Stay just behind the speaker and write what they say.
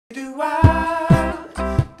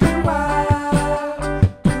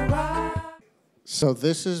So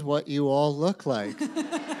this is what you all look like.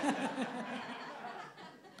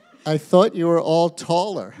 I thought you were all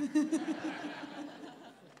taller.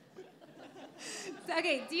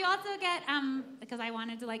 Okay, do you also get, because I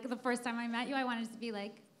wanted to, like, the first time I met you, I wanted to be,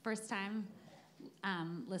 like, first time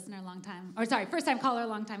listener, first time caller,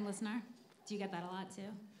 long time listener. Do you get that a lot, too?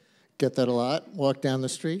 Get that a lot. Walk down the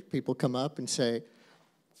street, people come up and say,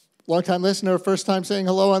 long time listener, first time saying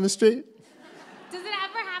hello on the street. Does it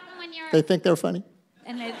ever happen when you're... They think they're funny.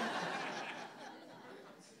 And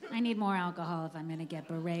I need more alcohol if I'm going to get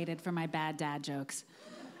berated for my bad dad jokes.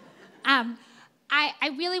 I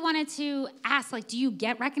really wanted to ask, like, do you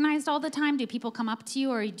get recognized all the time? Do people come up to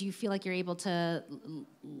you, or do you feel like you're able to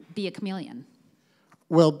be a chameleon?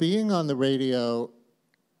 Well, being on the radio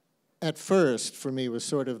at first for me was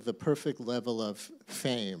sort of the perfect level of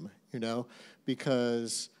fame, you know,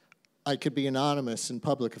 because I could be anonymous in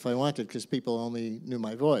public if I wanted, because people only knew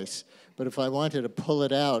my voice. But if I wanted to pull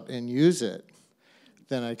it out and use it,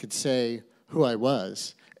 then I could say who I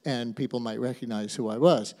was, and people might recognize who I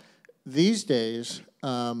was. These days,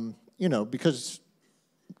 you know, because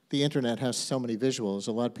the internet has so many visuals,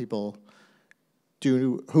 a lot of people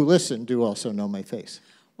who listen do also know my face.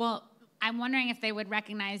 Well, I'm wondering if they would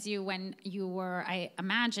recognize you when you were, I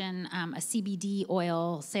imagine, a CBD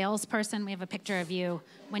oil salesperson. We have a picture of you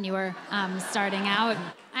when you were starting out.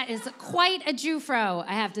 That is quite a Jewfro,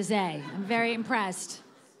 I have to say. I'm very impressed.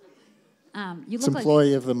 You look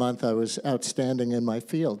Employee of the Month. I was outstanding in my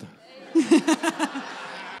field.